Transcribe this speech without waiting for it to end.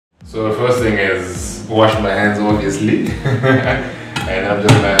So the first thing is wash my hands, obviously. And I'm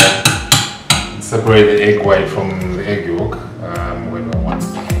just gonna separate the egg white from the egg yolk. Where do I want it?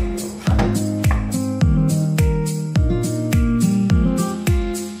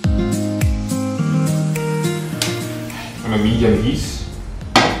 On a medium heat,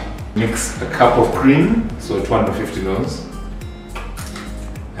 mix a cup of cream, so 250 ml,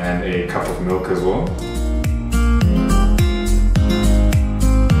 and a cup of milk as well.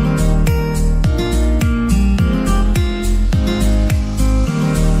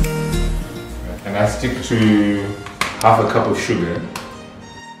 And I stick to half a cup of sugar.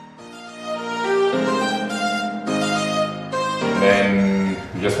 And then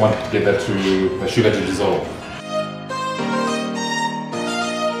you just want to get the sugar to dissolve.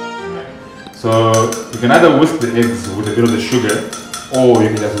 So you can either whisk the eggs with a bit of the sugar, or you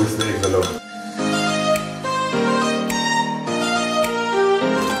can just whisk the eggs alone.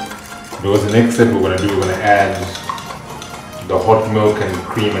 Because the next step we're going to add the hot milk and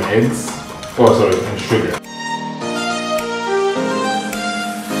cream and eggs. Oh, sorry, and sugar.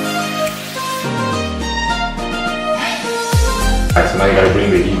 Alright, so now you gotta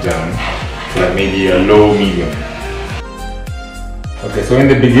bring the heat down to like maybe a low medium. Okay, so in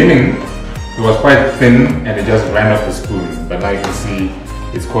the beginning, it was quite thin and it just ran off the spoon, but now you can see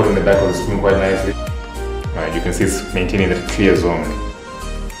it's caught in the back of the spoon quite nicely. Alright, you can see it's maintaining that clear zone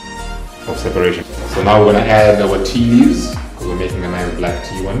of separation. So now we're going to add our tea leaves, because we're making a nice black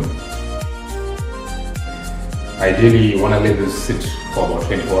tea one. Ideally, you want to let this sit for about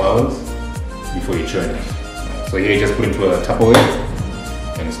 24 hours before you churn it. So here you just put it into a Tupperware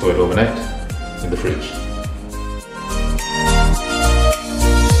and store it overnight in the fridge.